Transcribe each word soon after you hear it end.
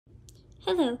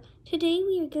Hello, today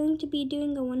we are going to be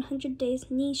doing a 100 days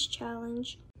niche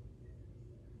challenge.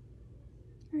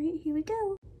 Alright, here we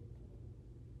go.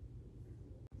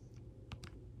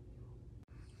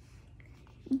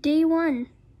 Day 1,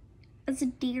 as a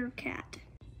deer cat.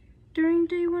 During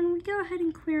day 1, we go ahead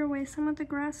and clear away some of the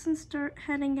grass and start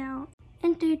heading out.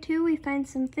 In day 2, we find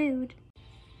some food.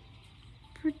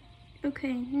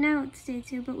 Okay, now it's day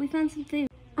 2, but we found some food.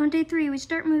 On day 3, we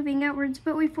start moving outwards,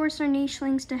 but we force our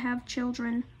nichelings to have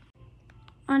children.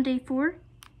 On day 4,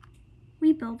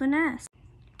 we build a nest.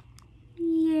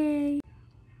 Yay!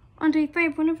 On day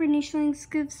 5, one of our nichelings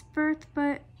gives birth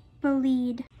but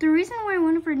bleed. The reason why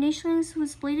one of our nichelings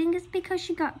was bleeding is because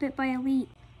she got bit by a leech.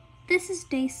 This is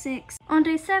day 6. On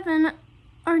day 7,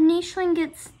 our nicheling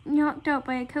gets knocked out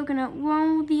by a coconut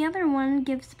while the other one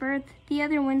gives birth. The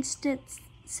other one sits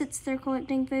there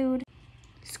collecting food.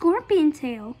 Scorpion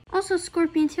tail. Also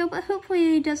scorpion tail, but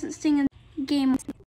hopefully it doesn't sting in the game.